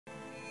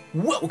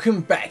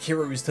Welcome back,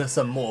 heroes, to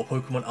some more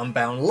Pokemon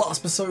Unbound.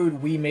 Last episode,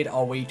 we made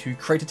our way to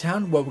Crater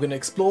Town, where we're going to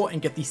explore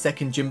and get the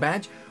second gym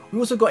badge. We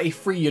also got a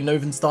free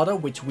Unbound starter,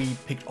 which we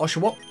picked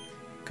Oshawott,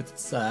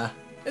 because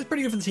it's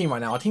pretty good for the team right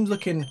now. Our team's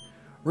looking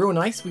real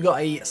nice. We got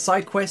a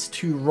side quest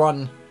to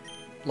run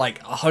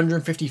like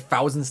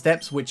 150,000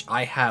 steps, which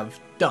I have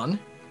done,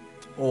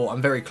 or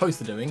I'm very close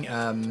to doing.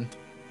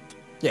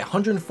 Yeah,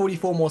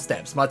 144 more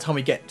steps. By the time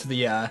we get to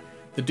the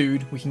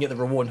dude, we can get the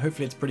reward, and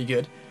hopefully it's pretty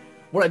good.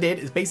 What I did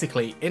is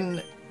basically,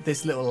 in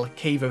this little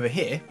cave over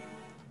here,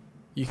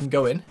 you can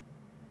go in,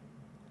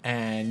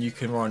 and you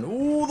can run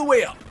all the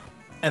way up,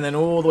 and then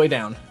all the way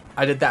down.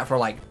 I did that for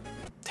like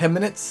 10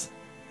 minutes,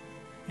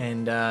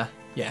 and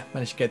yeah,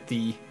 managed to get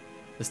the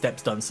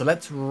steps done. So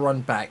let's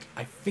run back.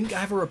 I think I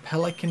have a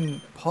repel I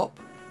can pop.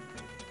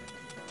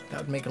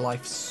 That would make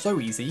life so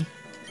easy.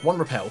 One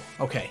repel,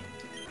 okay.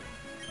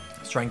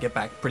 Let's try and get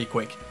back pretty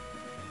quick.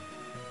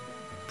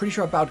 Pretty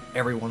sure about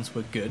everyone's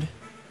were good.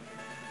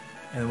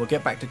 And then we'll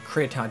get back to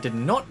Crater Town. I did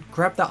not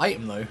grab that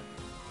item though.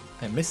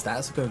 I missed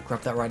that, so go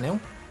grab that right now.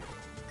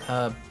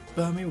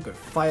 Burmy, we'll go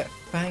Fire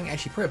Fang.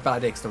 Actually, probably a bad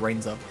idea because the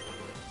rain's up.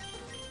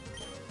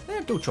 Yeah,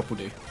 Dual Chop will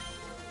do.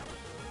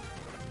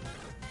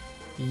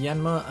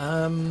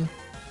 Yanma,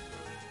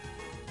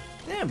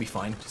 yeah, it'll be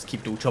fine. Just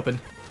keep Dual Chopping.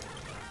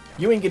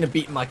 You ain't gonna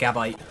beat my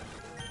Gabite.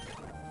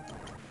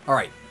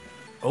 Alright.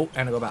 Oh,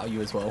 and I'll go battle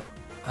you as well.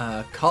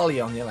 Carly,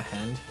 on the other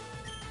hand,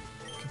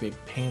 could be a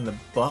pain in the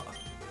butt.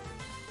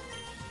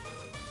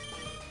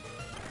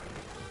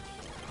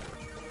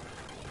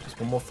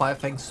 One more Fire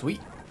Fang, sweet.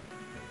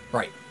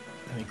 Right,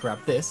 let me grab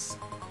this.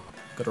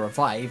 Got to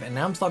revive, and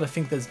now I'm starting to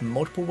think there's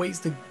multiple ways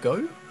to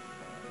go.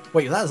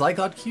 Wait, is that a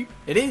Zygarde cube?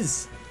 It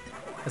is!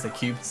 There's a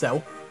cube,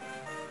 cell.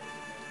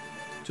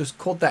 Just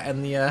caught that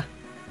in the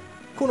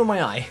corner of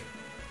my eye.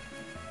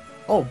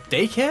 Oh,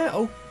 daycare?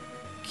 Oh,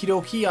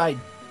 Kidoki, I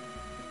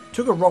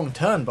took a wrong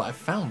turn, but I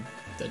found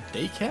the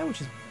daycare, which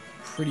is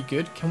pretty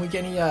good. Can we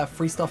get any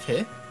free stuff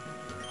here?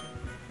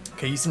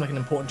 Okay, you seem like an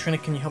important trainer.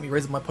 Can you help me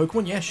raise up my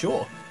Pokemon? Yeah,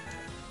 sure.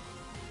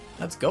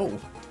 Let's go.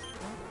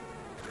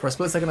 For a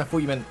split second I thought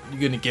you meant you're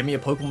going to give me a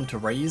Pokemon to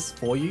raise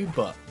for you,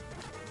 but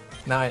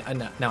now I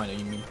know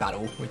you mean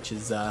battle, which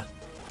is a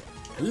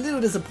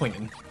little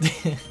disappointing.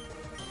 Alright,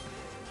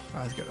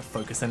 let's go to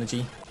Focus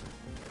Energy.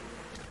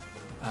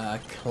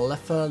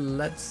 Cleffa,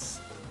 let's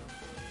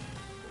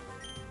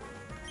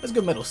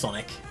go Metal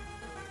Sonic.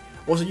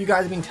 Also, you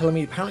guys have been telling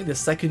me apparently the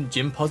second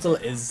gym puzzle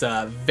is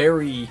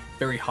very,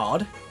 very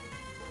hard.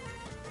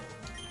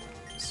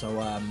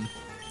 So,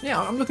 yeah,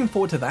 I'm looking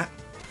forward to that.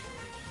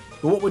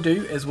 But what we'll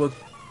do is we'll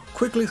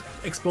quickly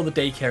explore the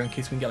daycare in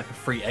case we can get like a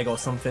free egg or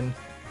something.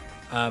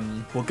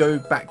 We'll go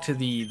back to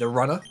the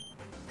runner,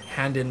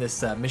 hand in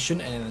this mission,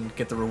 and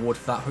get the reward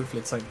for that. Hopefully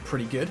it's something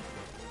pretty good.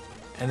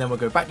 And then we'll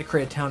go back to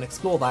Crater Town,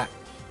 explore that,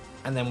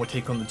 and then we'll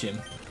take on the gym.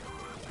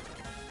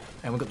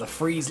 And we've got the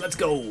freeze, let's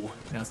go!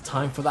 Now it's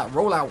time for that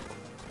rollout.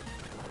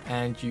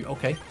 And you,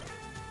 okay.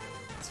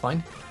 It's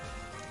fine.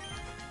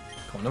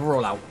 Come on, another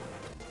rollout.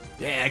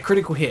 Yeah,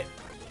 critical hit.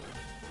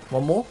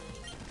 One more.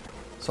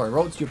 Sorry,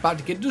 Rolls, you're about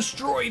to get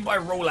destroyed by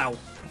Rollout.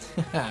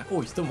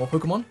 Oh, still more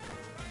Pokemon.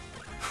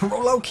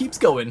 Rollout keeps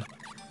going.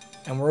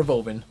 And we're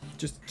evolving.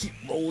 Just keep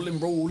rolling,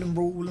 rolling,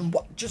 rolling.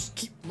 What? Just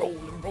keep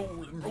rolling,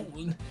 rolling,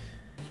 rolling.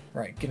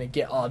 Right, gonna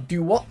get our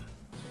do what?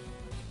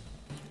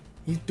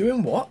 He's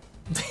doing what?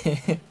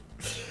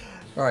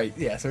 Alright,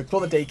 yeah, so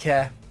explore the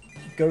daycare.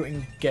 Go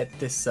and get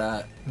this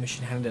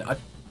mission handed in.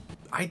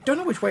 I don't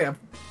know which way I've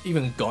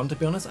even gone, to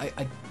be honest.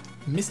 I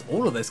missed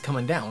all of this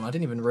coming down. I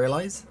didn't even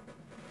realise.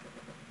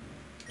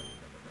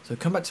 So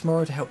come back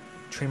tomorrow to help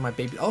train my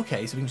baby.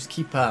 Okay, so we can just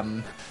keep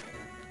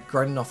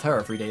grinding off her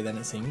every day then,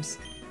 it seems.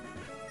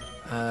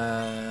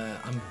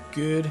 I'm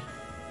good.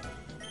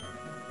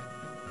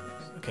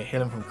 Okay,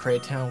 hailing from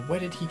Crater Town. Where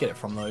did he get it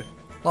from though?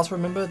 Last I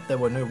remember, there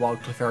were no wild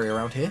Clefairy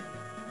around here.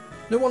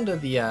 No wonder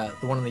the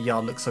one in the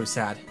yard looks so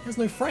sad. He has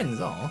no friends,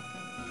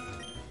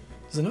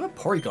 There's another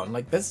Porygon,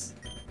 like this.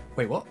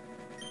 Wait, what?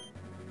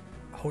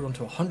 Hold on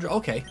to 100.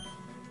 Okay.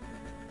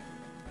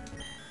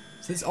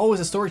 So this always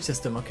a storage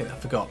system. Okay, I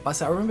forgot.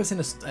 I remember seeing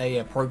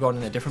a Porygon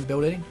in a different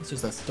building. It's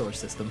just a storage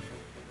system.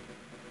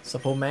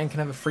 Sup, old man, can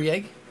I have a free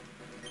egg?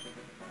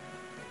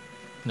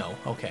 No,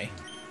 okay.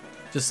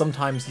 Just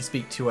sometimes you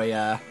speak to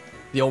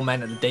the old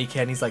man at the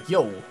daycare and he's like,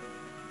 yo.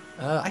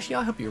 Actually,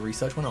 I'll help you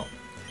research. Why not?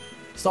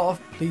 Start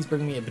off, please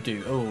bring me a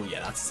Badoo. Oh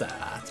yeah, that's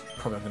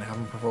probably not going to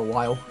happen for a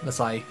while unless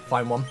I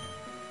find one.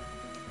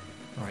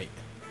 Alright,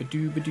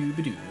 Badoo, Badoo,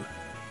 Badoo.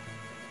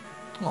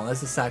 Oh,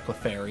 there's a sad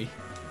Clefairy.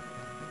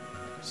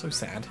 So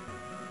sad.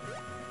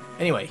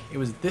 Anyway, it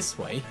was this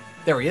way.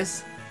 There he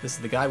is. This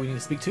is the guy we need to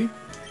speak to.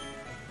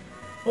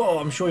 Oh,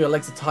 I'm sure your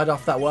legs are tired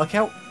after that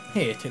workout.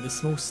 Here, take this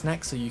small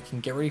snack so you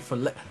can get ready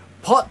for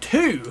part 2!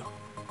 You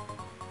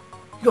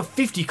got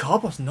 50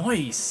 Carbos,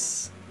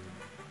 nice!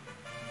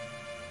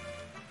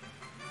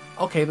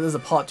 Okay, but there's a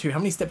part 2. How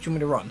many steps do you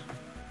want me to run?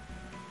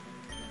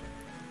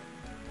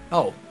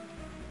 Oh.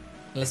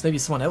 Unless maybe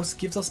someone else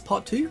gives us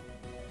part 2?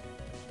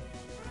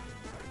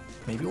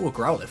 Maybe, or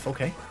Growlithe,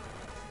 okay.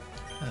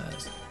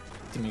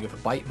 Didn't mean to go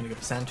for bite, I'm going to go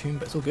for sand tomb,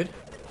 but it's all good.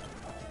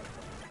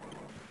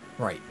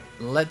 Right,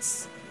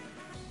 let's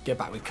get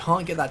back. We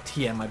can't get that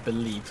TM, I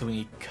believe, so we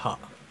need cut.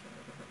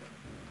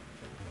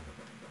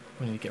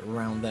 We need to get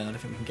around there. I don't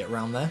think we can get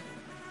around there.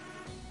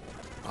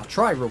 I'll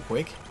try real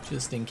quick,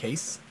 just in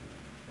case.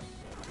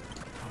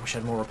 I wish I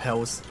had more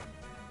repels.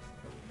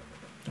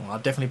 Oh, I'll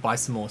definitely buy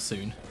some more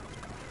soon.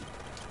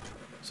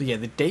 So yeah,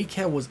 the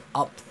daycare was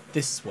up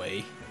this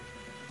way.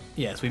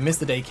 Yeah, so we missed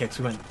the daycare because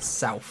we went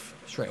south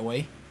straight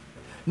away.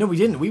 No, we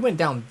didn't. We went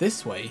down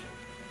this way.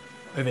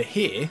 Over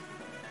here.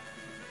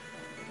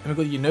 And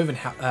we got the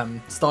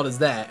Unnovan starters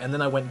there. And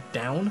then I went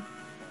down.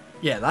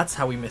 Yeah, that's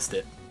how we missed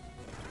it.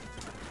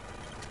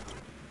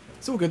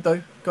 It's all good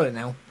though. Got it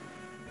now.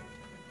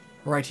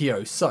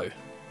 Rightio. So,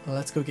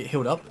 let's go get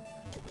healed up.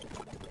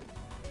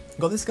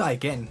 Got this guy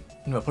again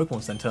in my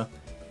Pokemon Center.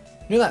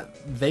 You know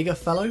that Vega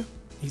fellow?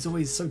 He's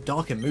always so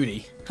dark and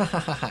moody. Ha ha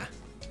ha ha.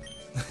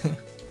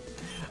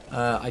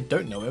 I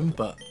don't know him,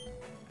 but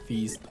if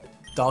he's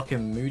dark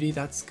and moody,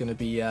 that's gonna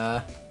be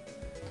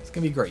it's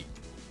gonna be great.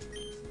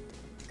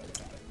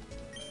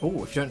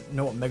 Oh, if you don't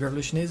know what Mega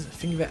Evolution is,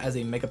 think of it as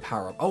a Mega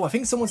Power-Up. Oh, I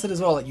think someone said as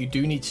well that you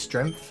do need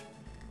Strength.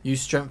 Use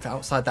Strength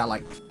outside that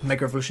like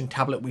Mega Evolution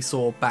tablet we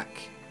saw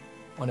back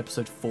on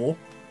episode 4.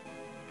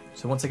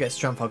 So once I get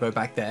Strength, I'll go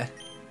back there.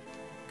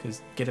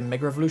 Because getting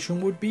Mega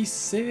Evolution would be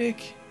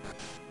sick.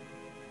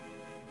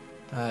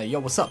 Yo,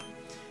 what's up?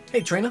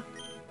 Hey, trainer.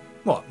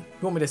 What?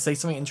 You want me to say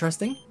something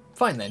interesting?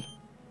 Fine then.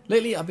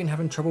 Lately, I've been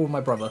having trouble with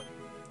my brother.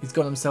 He's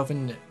got himself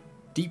in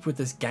deep with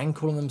this gang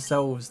calling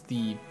themselves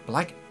the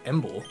Black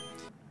Ember.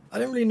 I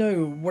don't really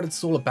know what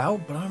it's all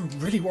about, but I'm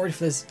really worried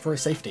for his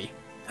safety.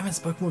 I haven't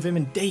spoken with him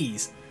in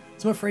days,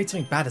 so I'm afraid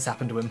something bad has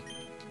happened to him.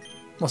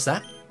 What's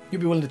that?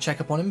 You'll be willing to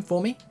check up on him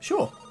for me?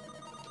 Sure.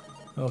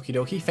 Okie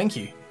dokie, thank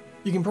you.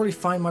 You can probably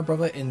find my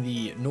brother in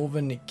the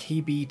Northern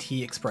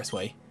KBT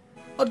Expressway.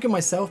 I'd go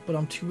myself, but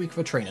I'm too weak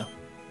for a trainer.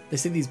 They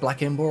say these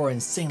Black Ember are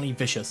insanely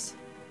vicious.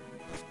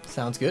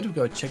 Sounds good, we'll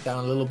go check that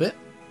out a little bit.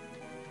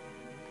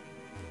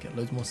 Get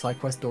loads more side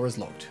quest, door is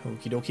locked.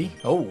 Okie dokie.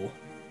 Oh!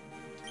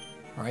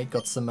 Alright,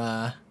 got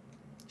some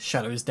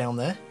shadows down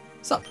there.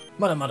 What's up?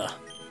 Mudda mudda.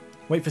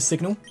 Wait for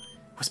signal.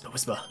 Whisper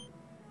whisper.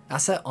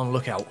 Asset on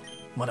lookout.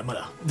 Mudda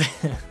mudda.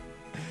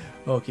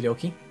 Okie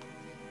dokie.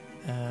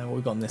 What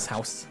we got in this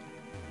house?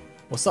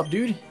 What's up,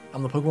 dude?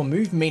 I'm the Pokemon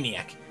Move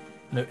Maniac.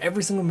 I know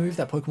every single move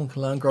that Pokemon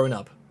can learn growing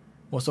up.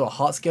 Also a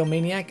Heart Scale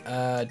Maniac.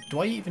 Do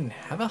I even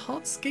have a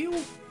Heart Scale?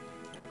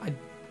 I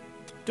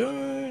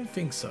don't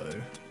think so.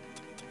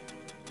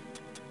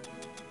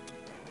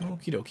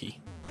 Okie dokie.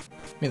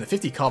 I mean, the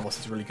 50 Carbos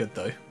is really good,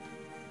 though.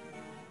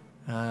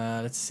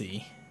 Let's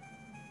see.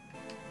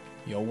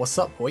 Yo, what's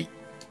up? Wait.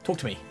 Talk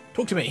to me.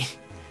 Talk to me.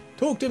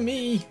 Talk to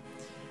me.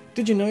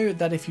 Did you know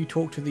that if you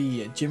talk to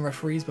the gym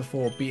referees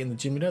before beating the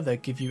gym leader, they'll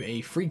give you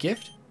a free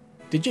gift?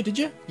 Did you? Did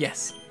you?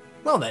 Yes.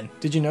 Well then,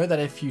 did you know that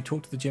if you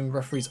talk to the gym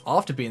referees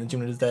after beating the gym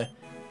leaders, they're...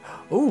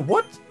 Oh,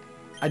 what?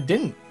 I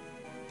didn't.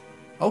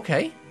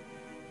 Okay.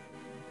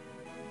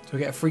 So I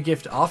get a free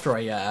gift after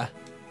I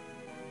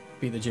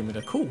beat the gym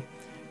leader. Cool.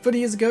 30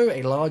 years ago,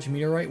 a large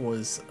meteorite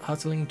was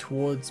hurtling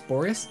towards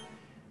Boreas.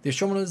 The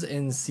astronomers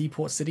in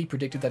Seaport City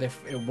predicted that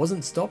if it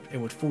wasn't stopped, it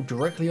would fall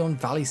directly on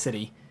Valley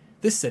City,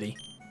 this city,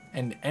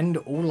 and end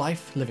all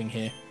life living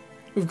here.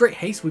 With great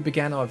haste, we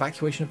began our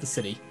evacuation of the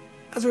city.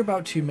 As we were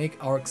about to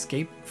make our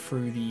escape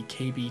through the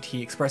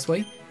KBT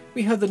Expressway,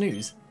 we heard the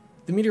news.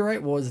 The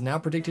meteorite was now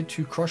predicted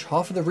to crush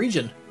half of the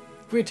region.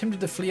 If we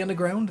attempted to flee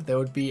underground, there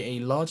would be a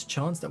large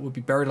chance that we'd be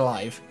buried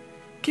alive.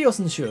 Chaos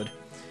ensued.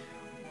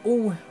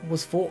 All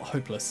was thought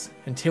hopeless,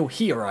 until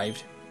he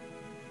arrived.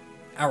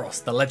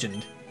 Aros, the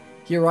legend.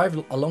 He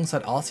arrived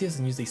alongside Arceus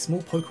and used a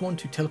small Pokemon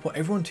to teleport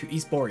everyone to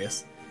East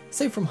Boreas,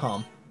 safe from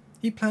harm.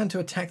 He planned to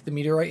attack the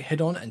meteorite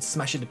head-on and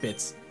smash it to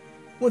bits.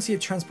 Once he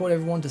had transported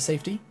everyone to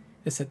safety,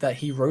 it said that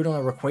he rode on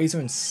a Rayquaza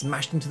and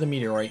smashed into the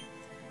meteorite.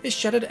 It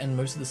shattered and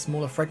most of the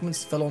smaller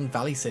fragments fell on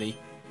Valley City.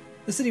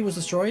 The city was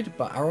destroyed,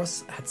 but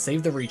Aros had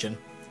saved the region.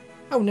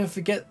 I will never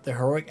forget the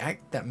heroic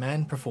act that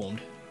man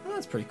performed. Oh,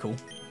 that's pretty cool.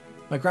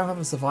 My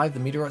grandfather survived the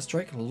meteorite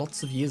strike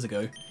lots of years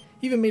ago.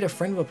 He even made a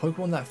friend with a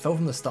Pokemon that fell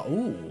from the star.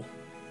 Ooh.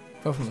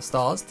 Fell from the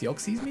stars.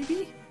 Deoxys,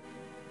 maybe?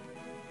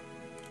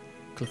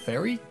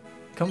 Clefairy?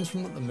 Comes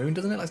from the moon,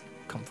 doesn't it? Let's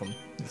come from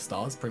the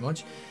stars, pretty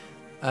much.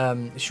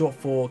 Short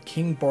for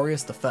King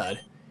Boreas III.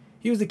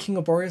 He was the king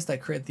of Boreas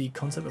that created the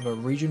concept of a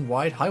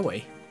region-wide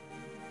highway.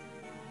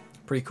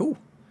 Pretty cool.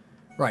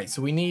 Right,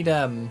 so we need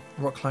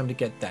rock climb to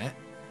get that.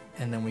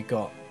 And then we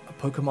got a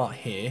Pokemart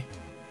here.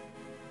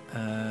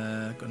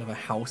 Got another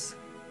house.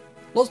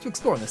 Lots to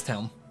explore in this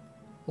town.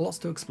 Lots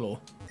to explore.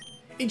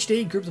 Each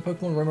day, groups of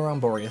Pokemon roam around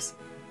Boreas.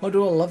 My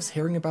daughter loves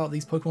hearing about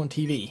these Pokemon on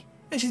TV,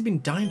 and she's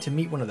been dying to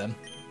meet one of them.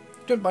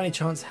 You don't by any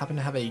chance happen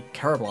to have a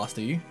Carablast,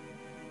 do you?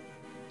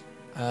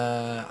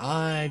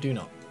 I do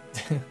not.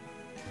 You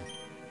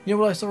know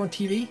what I saw on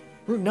TV?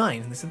 Route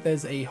 9. They said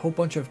there's a whole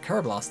bunch of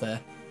Carablast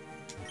there.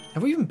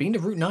 Have we even been to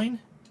Route 9?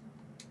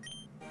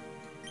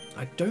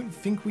 I don't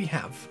think we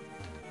have.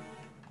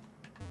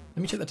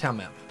 Let me check the town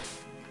map.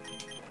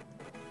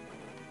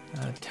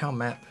 Town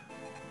map.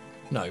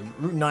 No,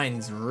 Route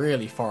 9's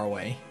really far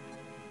away.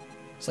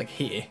 It's like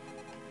here.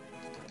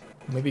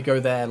 Maybe go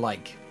there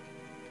like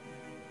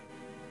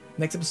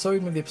next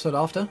episode, maybe the episode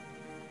after.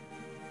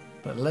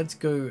 But let's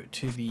go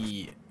to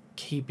the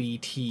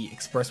KBT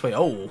Expressway.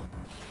 Oh,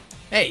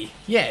 hey,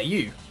 yeah,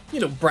 you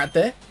little brat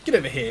there. Get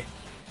over here.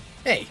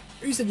 Hey,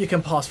 who said you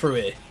can pass through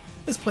here?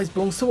 This place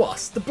belongs to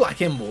us, the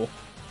Black Ember.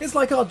 It's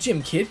like our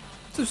gym, kid.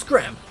 So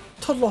scram,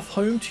 toddle off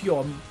home to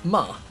your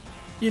ma,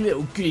 you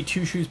little goody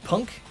two-shoes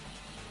punk.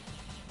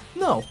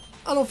 No,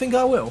 I don't think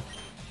I will.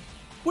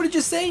 What did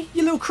you say,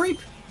 you little creep?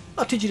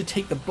 I'll teach you to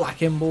take the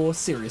Black Ember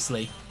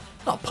seriously.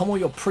 I'll pummel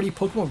your pretty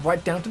Pokemon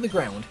right down to the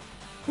ground.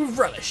 With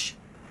relish.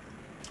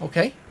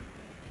 Okay.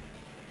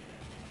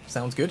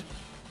 Sounds good.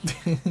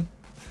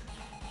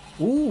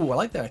 Ooh, I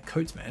like that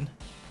coats, man.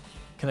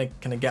 Can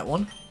I get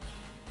one?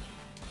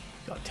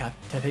 Got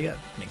Tepe, that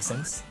makes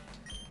sense.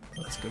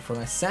 Let's go for a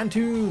nice Sand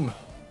Tomb.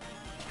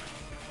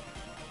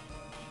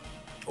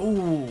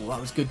 Ooh,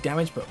 that was good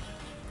damage, but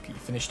okay,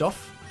 finished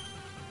off.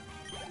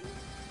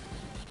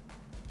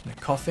 And a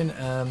Coffin,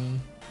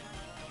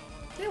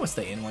 yeah, we'll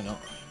stay in, why not?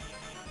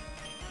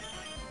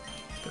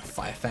 Let's go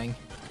Fire Fang.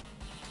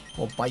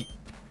 Or Bite. So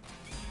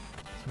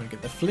I'm gonna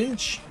get the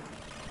Flinch.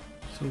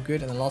 It's all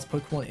good, and the last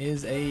Pokemon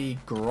is a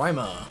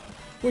Grimer,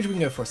 which we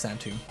can go for a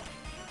Sand Tomb.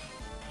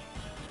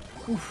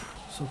 Oof,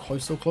 so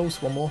close, so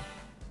close. One more.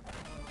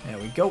 There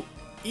we go.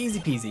 Easy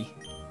peasy.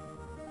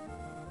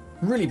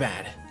 Really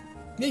bad.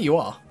 Yeah, you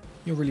are.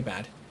 You're really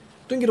bad.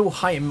 Don't get all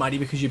high and mighty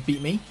because you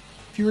beat me.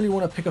 If you really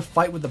want to pick a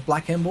fight with the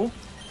Black Ember,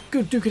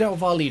 go duke it out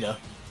with our leader.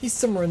 He's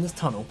somewhere in this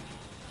tunnel.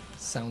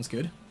 Sounds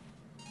good.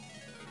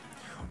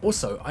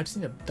 Also, I just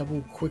need to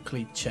double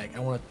quickly check. I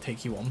want to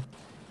take you on.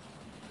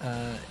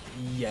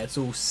 Yeah, it's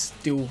all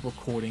still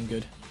recording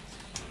good.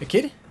 A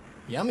kid?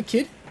 Yeah, I'm a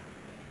kid.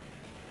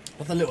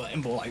 With a little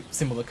ember like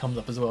symbol that comes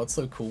up as well. It's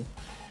so cool.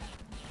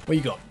 What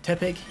you got?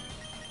 Tepig?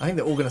 I think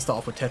they're all going to start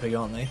off with Tepig,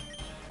 aren't they?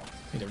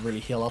 Need to really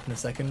heal up in a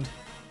second.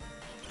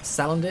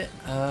 Salandit?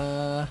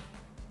 That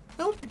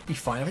would be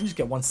fine. I can just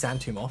get one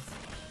Sand Tomb off.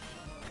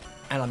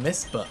 And I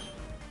missed, but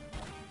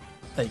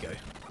there you go.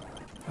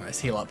 Alright, let's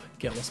heal up.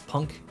 Get lost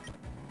Punk.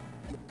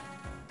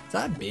 Is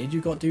that a beard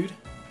you got, dude?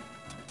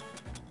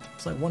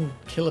 It's like one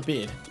killer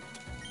beard.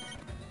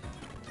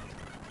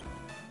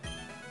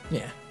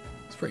 Yeah,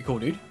 it's pretty cool,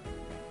 dude.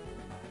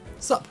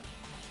 Sup?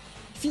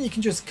 You think you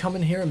can just come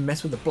in here and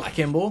mess with the Black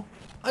Ember?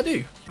 I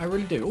do. I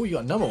really do. Oh, you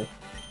got a Numel.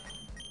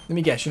 Let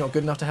me guess, you're not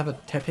good enough to have a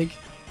Tepig?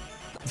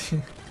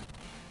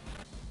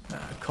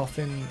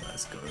 Coffin.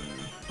 Let's go.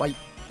 Bite.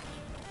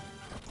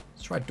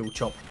 Let's try Dual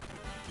Chop.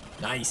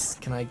 Nice.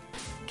 Can I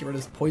get rid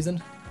of this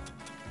poison?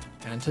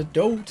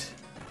 Antidote.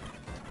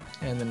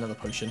 And then another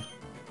potion.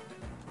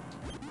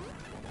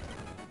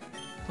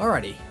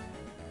 Alrighty.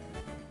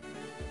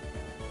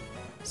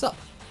 What's up?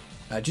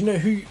 Do you know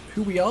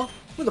who we are?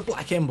 We're the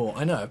Black Ember.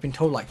 I know, I've been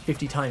told like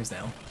 50 times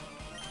now.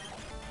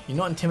 You're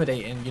not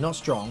intimidating, you're not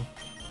strong.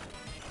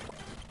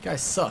 You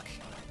guys suck.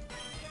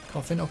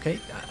 Coffin, okay.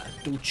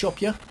 Dual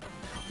Chop ya.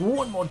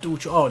 One more Dual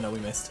Chop. Oh no, we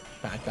missed.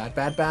 Bad, bad,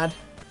 bad, bad.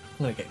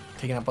 I'm gonna get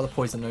taken out by the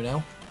poison though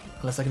now.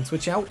 Unless I can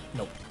switch out.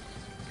 Nope.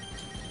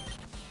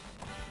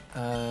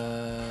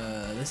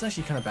 This is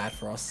actually kind of bad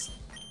for us.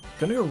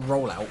 Gonna go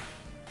roll out.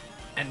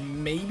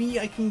 And maybe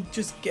I can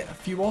just get a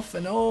few off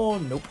and oh,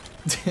 nope.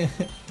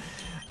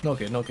 Not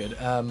good, not good.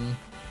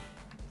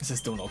 This is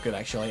still not good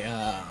actually.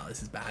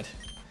 This is bad.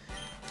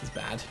 This is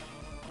bad.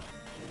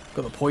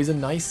 Got the poison,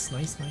 nice,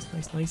 nice, nice,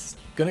 nice, nice.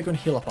 Gonna go and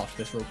heal up after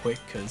this real quick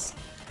because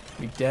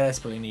we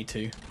desperately need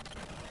to.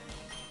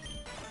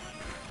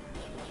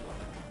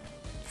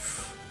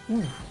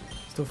 Ooh,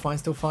 still fine,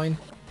 still fine.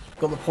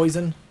 Got the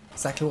poison,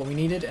 exactly what we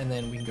needed, and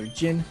then we can go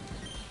Gin,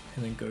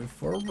 and then go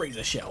for a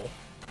Razor Shell.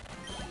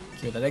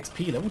 Get that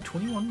XP, level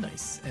 21,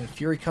 nice. And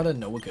Fury Cutter,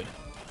 no, we're good.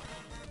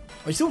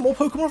 Oh, you still want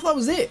more Pokemon if that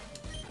was it?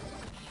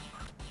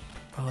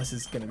 Oh, this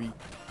is gonna be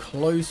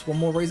close. One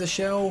more Razor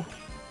Shell.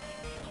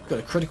 Got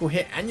a critical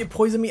hit, and you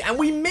poisoned me, and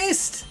we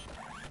missed!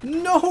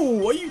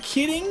 No, are you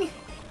kidding?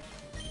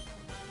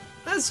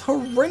 That's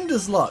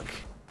horrendous luck.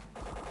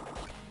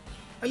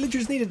 I literally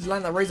just needed to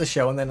land that Razor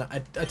Shell, and then I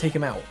take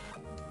him out.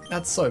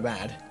 That's so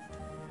bad.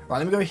 Right,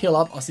 let me go heal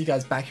up. I'll see you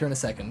guys back here in a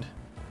second.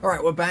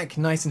 Alright, we're back,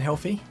 nice and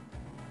healthy.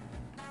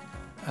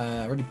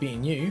 Already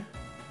beaten you.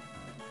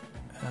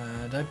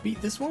 Did I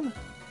beat this one?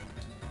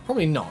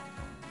 Probably not.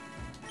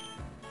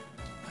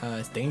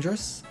 It's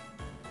dangerous.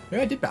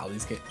 Maybe I did battle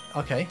these kids.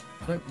 Okay,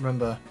 I don't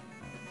remember.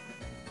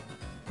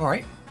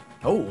 Alright.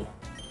 Oh.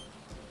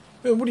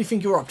 What do you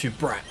think you're up to,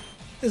 brat?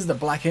 This is the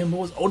Black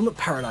Ember's ultimate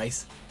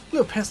paradise. A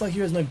little pest like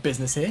you has no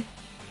business here.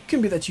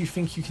 Couldn't be that you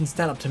think you can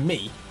stand up to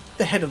me,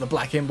 the head of the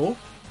Black Ember.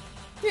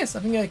 Yes, I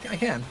think I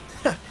can.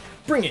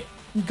 Bring it.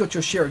 You got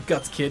your share of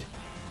guts, kid.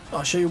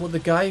 I'll show you what the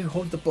guy who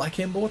holds the Black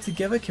Ember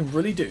together can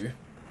really do.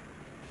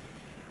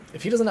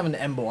 If he doesn't have an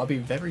Ember, I'll be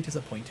very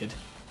disappointed.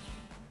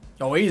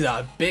 Oh, he's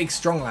a big,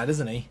 strong lad,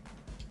 isn't he?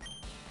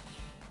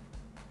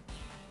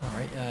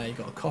 Alright, you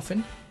got a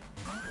Coffin.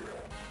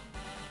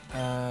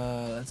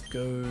 Let's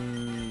go...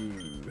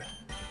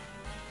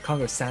 Can't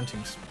go sand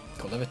tombs.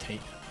 Got levitate.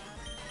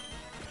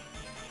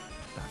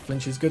 That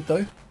flinch is good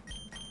though.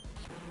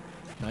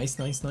 Nice,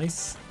 nice,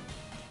 nice.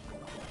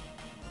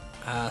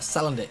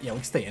 Salandit. Yeah, we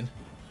can stay in.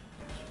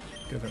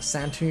 Go for a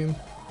sand tomb.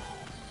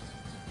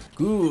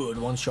 Good.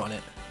 One shot on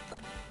it.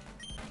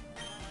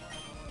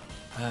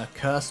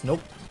 Curse.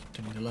 Nope.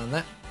 Don't need to learn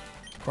that.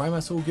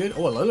 Grimer's all good.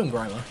 Oh, a Lowland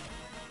Grimer.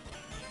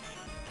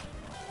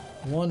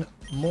 One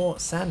more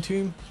sand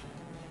tomb.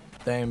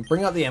 Then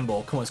bring out the end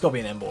ball. Come on, it's got to be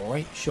an end ball,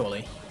 right?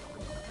 Surely.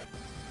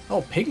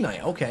 Oh, Pig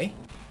Knight. Okay.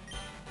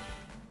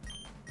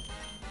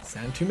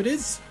 Sand tomb it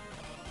is.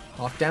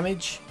 Half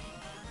damage.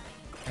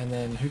 And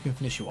then who can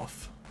finish you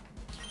off?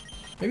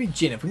 Maybe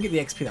Jin. If we can get the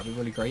XP, that'd be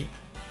really great.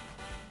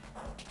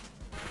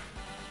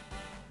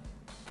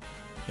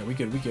 Yeah, we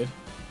good, we good.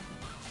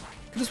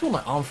 Could just want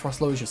like arm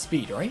thrust lowers your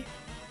speed, right?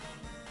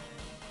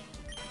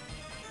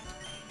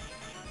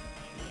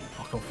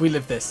 Oh, come on, if we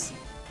live this.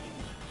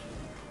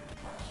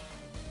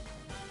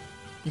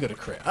 You got a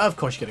crit. Of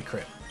course you got a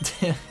crit.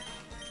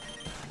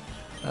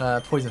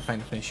 Poison Fang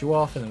to finish you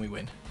off, and then we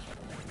win.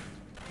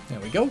 There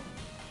we go.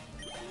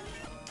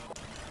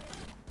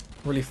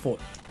 Really thought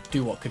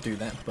Duwop could do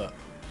that, but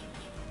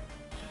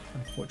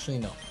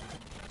unfortunately not.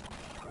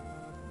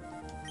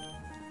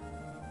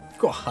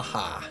 Got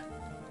haha.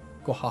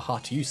 Got haha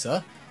to you,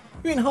 sir.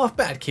 You ain't half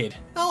bad, kid.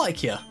 I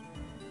like ya.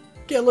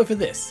 Get a loaf of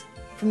this.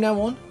 From now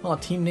on, our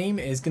team name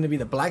is going to be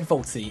the Black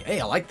Voltsy. Hey,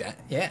 I like that.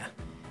 Yeah.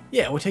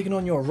 Yeah, we're taking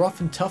on your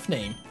rough and tough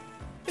name.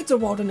 It's a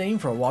wilder name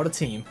for a wilder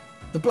team.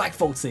 The Black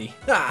Voltsy.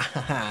 Ah,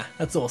 haha.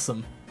 That's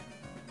awesome.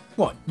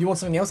 What, you want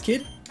something else,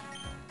 kid?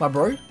 My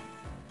bro?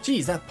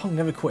 Jeez, that punk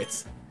never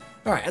quits.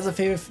 Alright, as a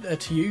favour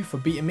to you for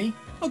beating me,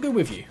 I'll go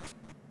with you.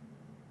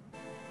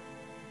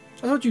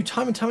 I told you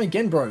time and time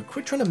again, bro.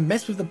 Quit trying to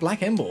mess with the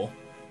Black Ember.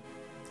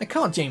 I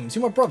can't, James.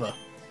 You're my brother.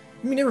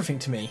 You mean everything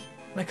to me,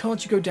 and I can't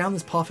let you go down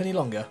this path any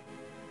longer.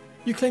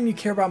 You claim you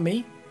care about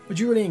me, but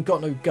you really ain't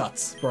got no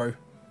guts, bro.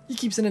 You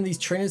keep sending these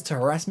trainers to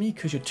harass me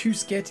because you're too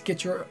scared to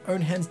get your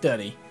own hands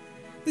dirty.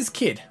 This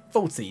kid,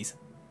 Voltsy's.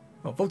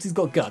 Well, Voltsy's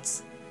got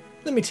guts.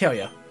 Let me tell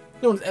ya,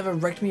 no one's ever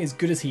wrecked me as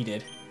good as he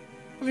did.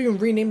 I've even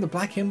renamed the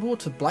Black Ember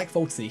to Black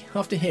Voltsy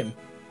after him,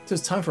 so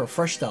it's time for a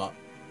fresh start.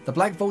 The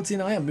Black Voltsy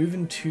and I are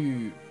moving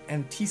to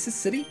Antisis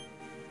City.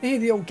 I hear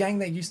the old gang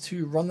that used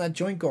to run that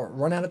joint got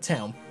run out of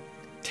town.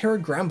 Terra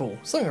Gramble,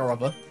 something or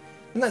other.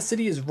 And that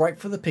city is ripe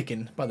for the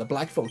picking by the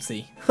Black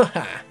Voltsy.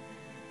 Haha.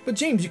 But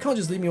James, you can't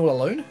just leave me all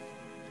alone.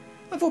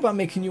 I thought about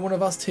making you one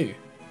of us too.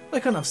 I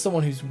can't have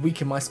someone who's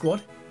weak in my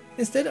squad.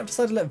 Instead, I've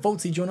decided to let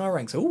Voltsy join our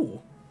ranks.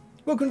 Ooh.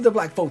 Welcome to the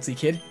Black Voltsy,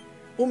 kid.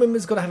 All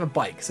members gotta have a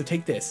bike, so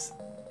take this.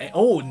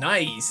 Oh,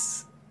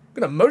 nice.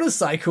 Got a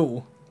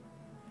motorcycle.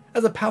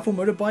 As a powerful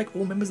motorbike,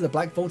 all members of the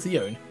Black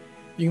Voltsy own.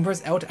 You can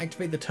press L to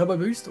activate the turbo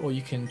boost, or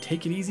you can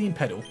take it easy and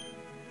pedal.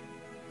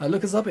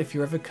 Look us up if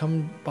you ever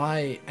come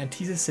by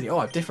Antisis City. Oh,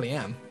 I definitely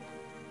am.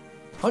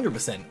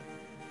 100%.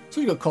 So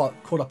you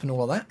got caught up in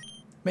all of that.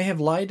 May have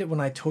lied when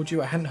I told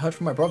you I hadn't heard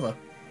from my brother.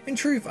 In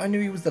truth, I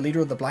knew he was the leader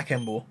of the Black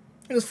Ember.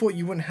 I just thought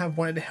you wouldn't have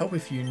wanted to help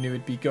if you knew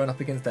it'd be going up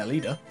against their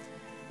leader.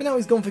 But now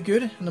he's gone for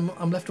good, and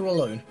I'm left all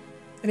alone.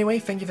 Anyway,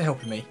 thank you for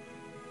helping me.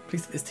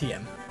 Please take this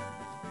TM.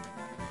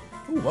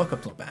 Ooh,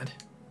 welcome's not bad.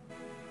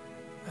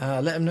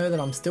 Let him know that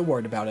I'm still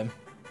worried about him.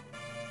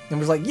 And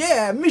was like,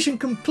 yeah, mission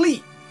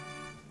complete!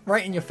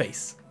 Right in your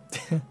face.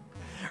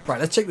 Right,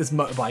 let's check this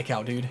motorbike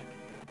out, dude.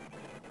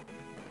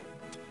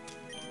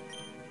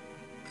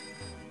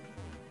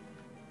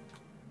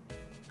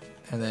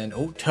 And then,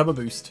 oh, turbo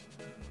boost.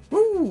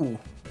 Woo!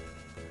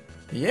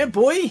 Yeah,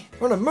 boy!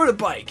 We're on a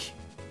motorbike!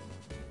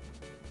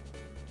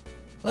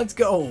 Let's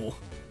go!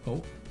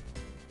 Oh.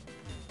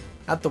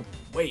 Out the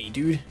way,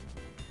 dude.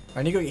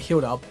 I need to go get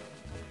healed up.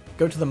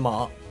 Go to the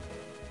mart.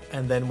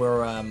 And then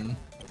we're,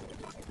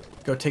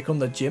 go take on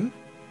the gym.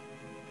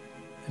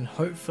 And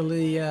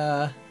hopefully,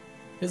 it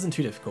isn't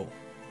too difficult.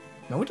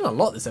 Man, we've done a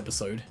lot this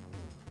episode.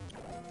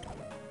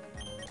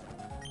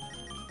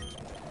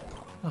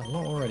 Oh, a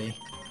lot already.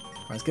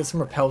 Alright, let's get some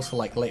repels for,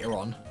 like, later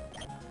on.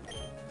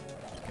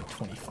 Get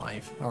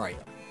 25. Alright.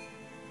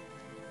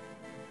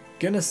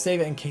 Gonna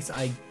save it in case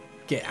I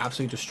get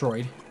absolutely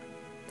destroyed.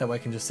 That way I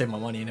can just save my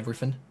money and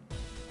everything.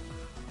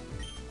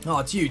 Oh,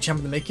 it's you, Champ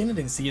of the Making. I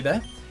didn't see you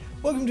there.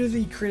 Welcome to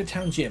the Creator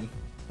Town Gym.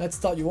 Let's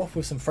start you off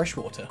with some fresh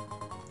water.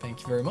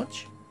 Thank you very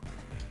much.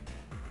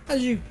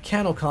 As you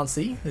can or can't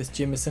see, this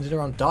gym is centered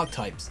around dark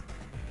types.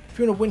 If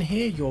you want to win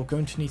here, you're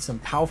going to need some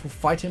powerful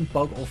fighting,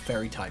 bug or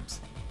fairy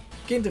types.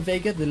 Getting to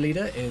Vega, the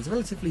leader, is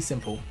relatively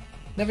simple.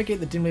 Navigate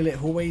the dimly lit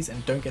hallways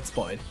and don't get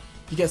spotted.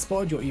 If you get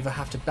spotted, you'll either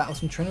have to battle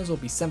some trainers or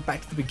be sent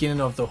back to the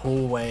beginning of the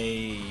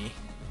hallway.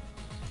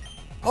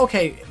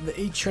 Okay,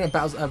 each trainer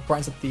battles,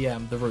 brightens up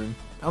the room.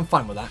 I'm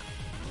fine with that.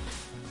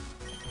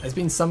 There's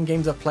been some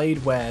games I've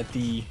played where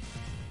the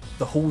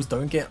halls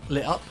don't get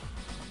lit up,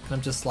 and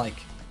I'm just like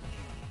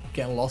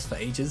getting lost for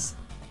ages.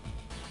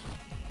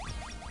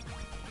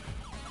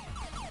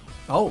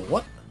 Oh,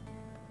 what?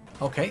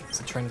 Okay, it's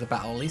a trainer to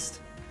battle at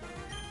least.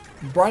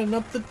 Brighten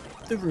up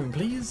the room,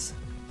 please.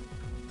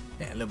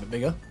 Yeah, a little bit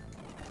bigger.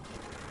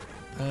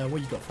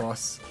 What you got for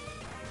us?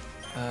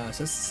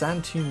 So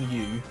Sand Tomb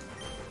you.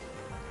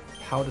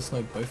 Powder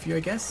Snow both of you, I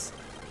guess.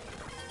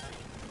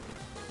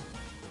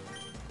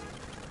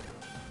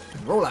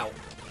 And roll out.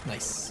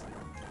 Nice.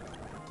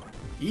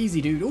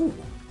 Easy, dude. Ooh.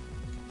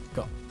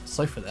 Got a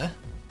sofa there.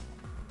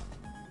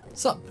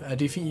 What's up?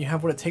 Do you think you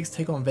have what it takes to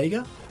take on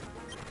Vega?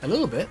 A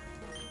little bit.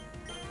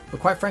 But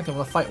quite frankly, I'm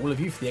going to fight all of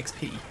you for the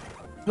XP.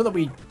 Not that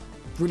we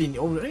really...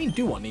 I mean,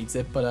 Do-What needs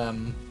it, but... I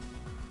mean,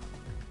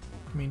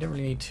 you don't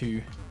really need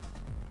to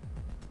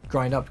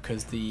grind up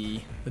because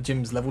the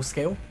gym's level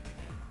scale.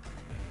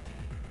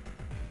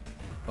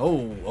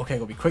 Oh, okay,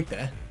 gotta be quick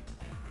there.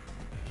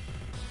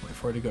 Wait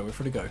for it to go, wait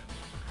for it to go.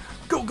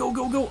 Go, go,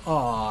 go, go!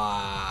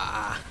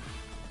 Ah.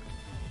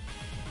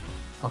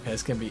 Okay,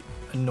 it's gonna be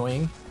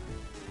annoying.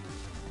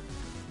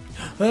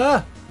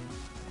 Ah!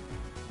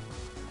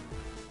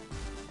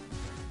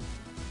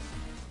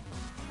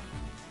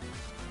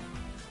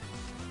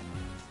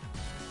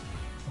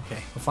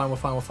 Okay, we're fine, we're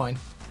fine, we're fine.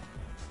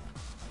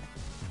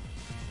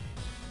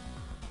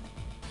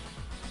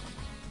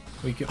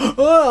 We go.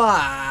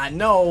 Ah,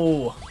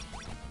 no!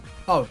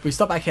 Oh, we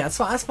stop back here. That's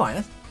fine. That's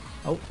fine.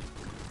 Oh,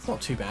 it's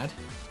not too bad.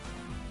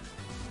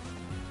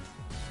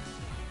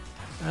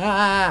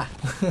 Ah!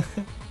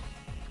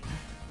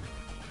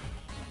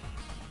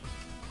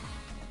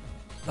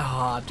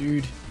 Ah,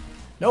 dude.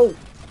 No!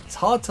 It's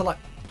hard to, like...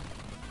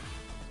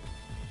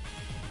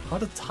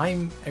 hard to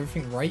time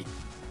everything right.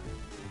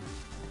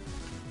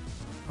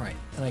 Right,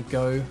 and I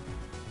go...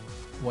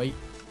 Wait.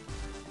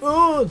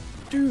 Oh,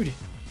 dude!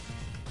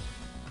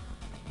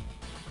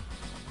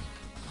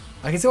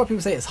 I can see why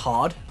people say it's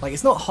hard. Like,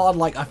 it's not hard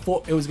like I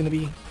thought it was going to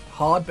be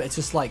hard, but it's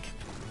just like...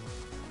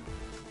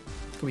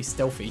 It's going to be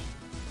stealthy.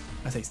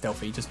 I say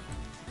stealthy, just...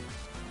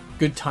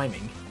 good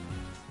timing.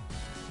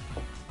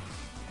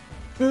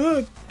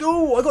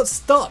 No, I got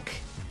stuck!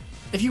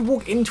 If you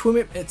walk into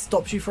him, it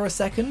stops you for a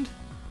second.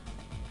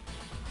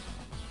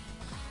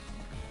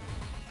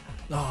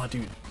 Oh,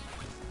 dude.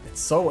 It's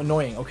so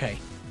annoying. Okay.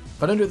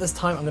 If I don't do it this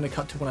time, I'm going to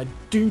cut to when I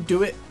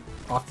do it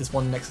after this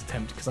one next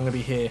attempt, because I'm going to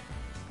be here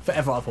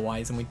forever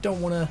otherwise, and we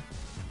don't want to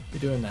be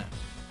doing that.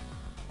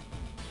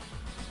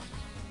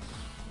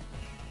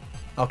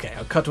 Okay,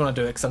 I'll cut to when I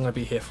do it, because I'm going to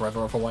be here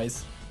forever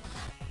otherwise.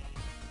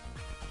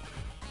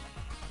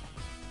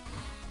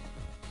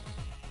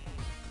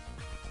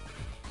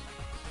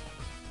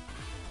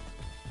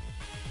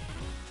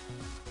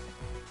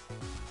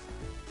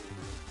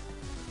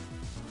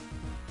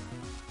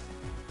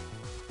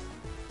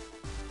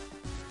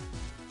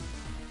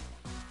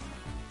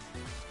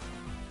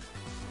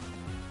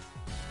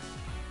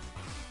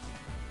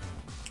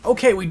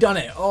 Okay, we done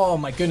it. Oh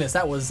my goodness,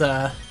 that was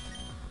tough.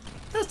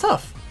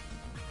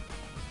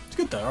 It's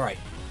good though. All right.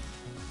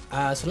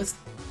 So let's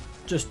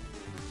just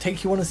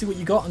take you on and see what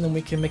you got, and then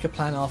we can make a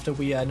plan after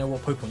we know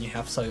what Pokemon you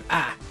have. So,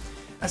 I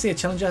see a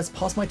challenger has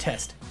passed my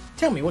test.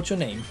 Tell me, what's your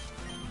name?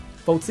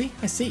 Voltsy,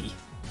 I see.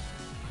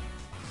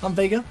 I'm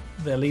Vega,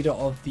 the leader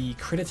of the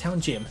Critter Town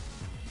Gym.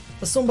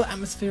 The somber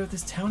atmosphere of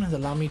this town has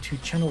allowed me to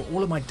channel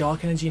all of my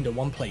dark energy into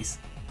one place.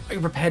 Are you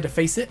prepared to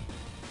face it?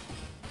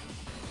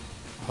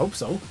 I hope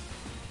so.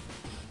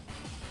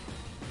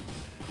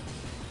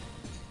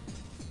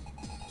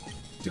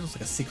 Dude looks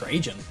like a secret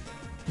agent.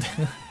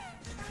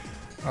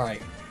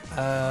 Alright.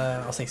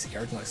 I'll say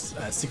secret agent,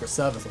 like secret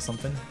service or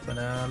something. But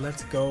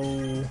let's go...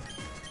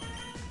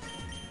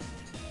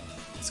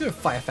 Let's go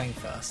Fire Fang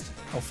first.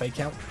 I'll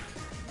fake out.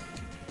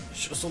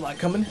 Sure saw that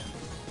coming.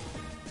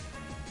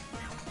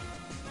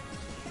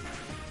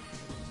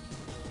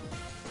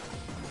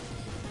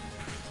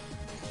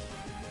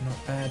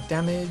 Not bad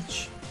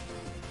damage.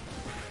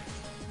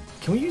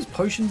 Can we use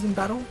potions in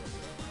battle?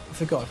 I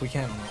forgot if we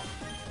can or not.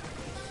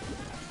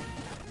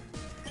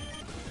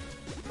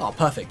 Oh,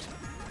 perfect.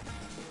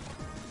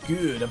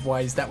 Good,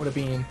 otherwise that would have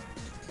been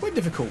quite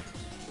difficult.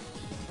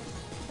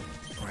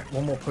 Alright,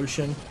 one more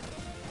potion.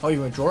 Oh, you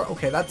want to draw it?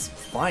 Okay, that's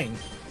fine.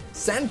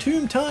 Sand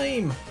Tomb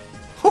time!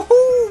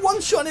 Ho-ho!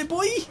 One shot it,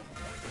 boy!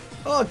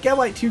 Oh,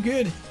 Gabite too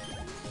good.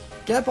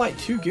 Gabite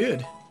too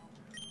good.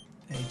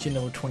 Hey, Gym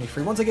level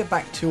 23. Once I get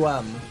back to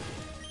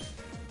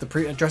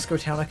the Dresco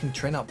town, I can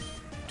train up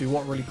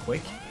Do-What really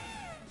quick.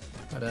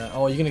 But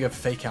oh, you're gonna go for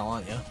Fake Out,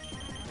 aren't you?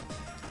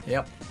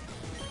 Yep.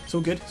 It's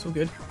all good, it's all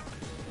good.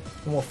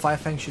 One more Fire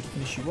Fang should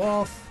finish you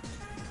off.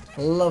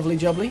 Lovely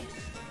jubbly.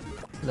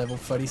 Level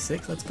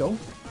 36, let's go.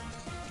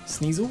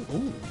 Sneasel,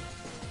 ooh.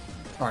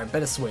 Alright,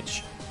 better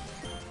switch.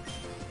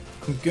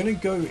 I'm gonna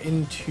go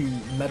into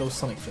Metal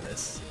Sonic for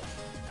this.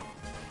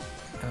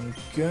 And I'm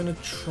gonna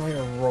try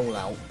a roll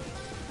out.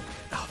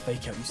 Ah,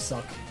 Fake Out, you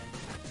suck.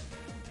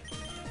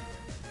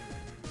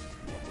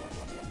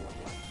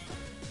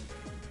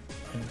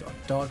 And got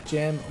a Dark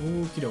Gem.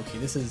 Okie dokie,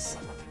 this is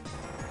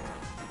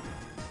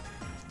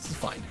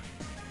fine.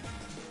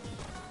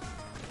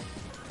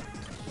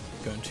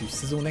 Going to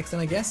Sizzle next then,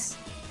 I guess.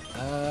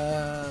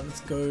 Let's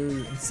go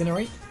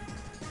Incinerate.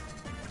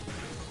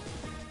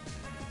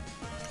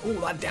 Oh,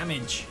 that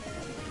damage.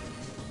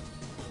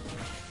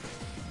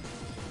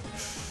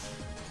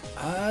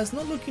 It's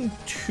not looking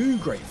too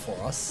great for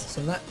us.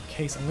 So in that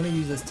case, I'm going to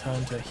use this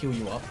turn to heal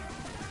you up.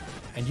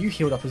 And you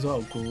healed up as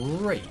well.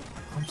 Great.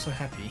 I'm so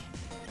happy.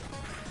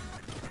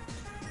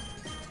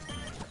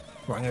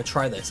 Right, I'm going to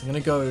try this. I'm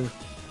going to go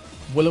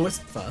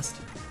Will-O-Wisp first.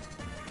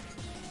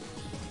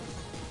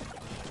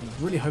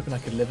 I'm really hoping I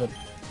could live a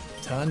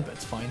turn, but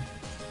it's fine.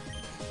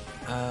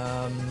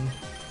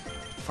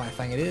 Fire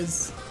Fang it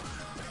is.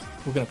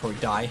 We're going to probably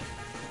die.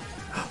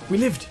 We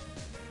lived!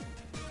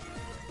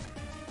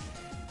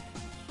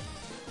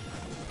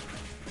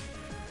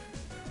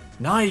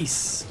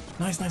 Nice!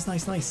 Nice, nice,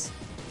 nice, nice.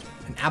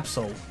 An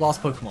Absol.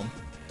 Last Pokemon.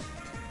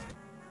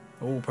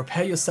 Oh,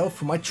 prepare yourself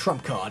for my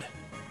trump card.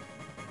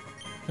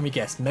 Let me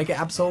guess. Mega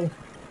Absol?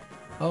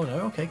 Oh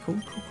no, okay, cool,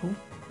 cool, cool.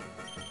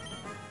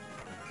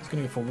 Just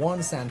gonna go for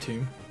one Sand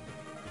Tomb.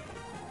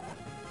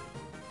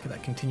 Get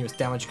that continuous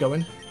damage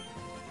going.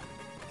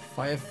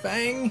 Fire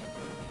Fang!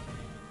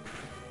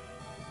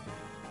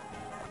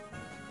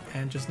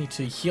 And just need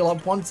to heal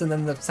up once and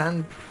then the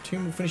Sand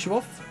Tomb will finish you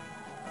off.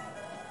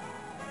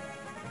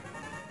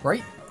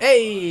 Right?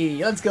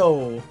 Hey! Let's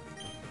go!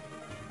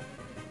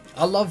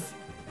 I love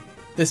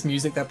this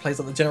music that plays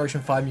like the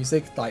Generation 5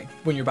 music, like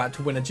when you're about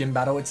to win a gym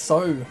battle. It's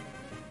so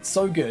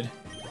good.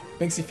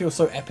 Makes you feel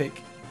so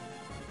epic.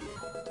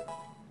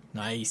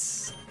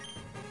 Nice.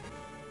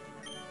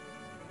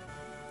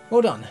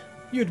 Well done.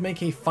 You would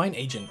make a fine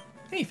agent.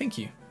 Hey, thank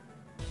you.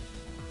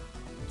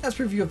 As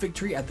proof of your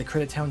victory at the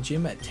Cratertown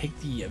Gym, take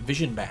the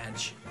Vision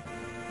Badge.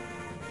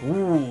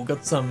 Ooh,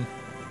 got some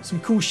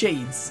cool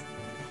shades.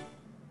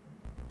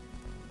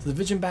 So the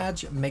Vision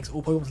Badge makes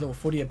all Pokemon level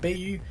 40 obey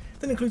you,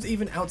 that includes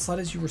even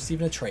outsiders you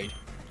receive in a trade.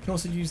 You can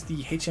also use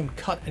the HM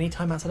Cut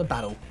anytime outside of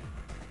battle.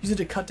 Use it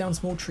to cut down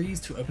small trees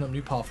to open up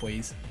new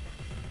pathways.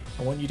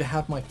 I want you to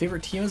have my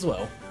favourite team as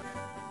well.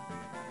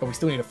 But we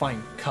still need to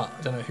find Cut.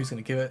 I don't know who's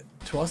going to give it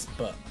to us,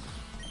 but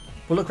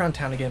we'll look around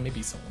town again,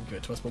 maybe someone will give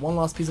it to us. But one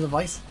last piece of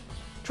advice,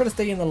 try to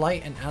stay in the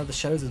light and out of the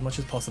shadows as much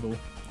as possible.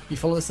 If you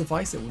follow this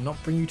advice, it will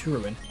not bring you to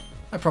ruin.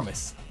 I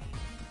promise.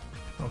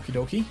 Okie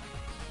dokie.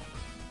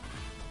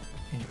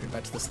 And you bring it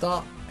back to the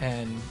start,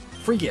 and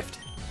free gift.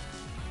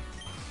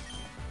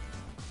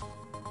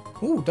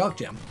 Ooh, Dark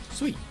Gem.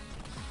 Sweet.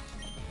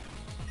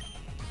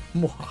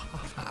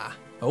 Mwahaha.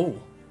 Oh.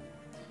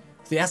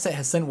 So the asset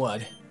has sent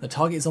word. The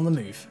target is on the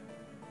move.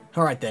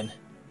 Alright then.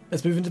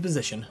 Let's move into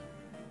position.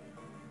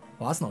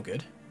 Well, that's not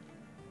good.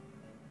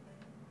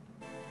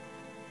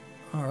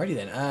 Alrighty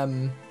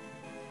then.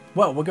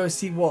 Well, we'll go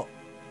see what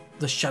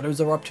the shadows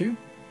are up to.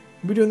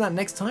 We'll be doing that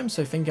next time,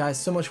 so thank you guys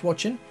so much for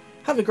watching.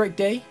 Have a great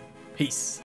day. Peace.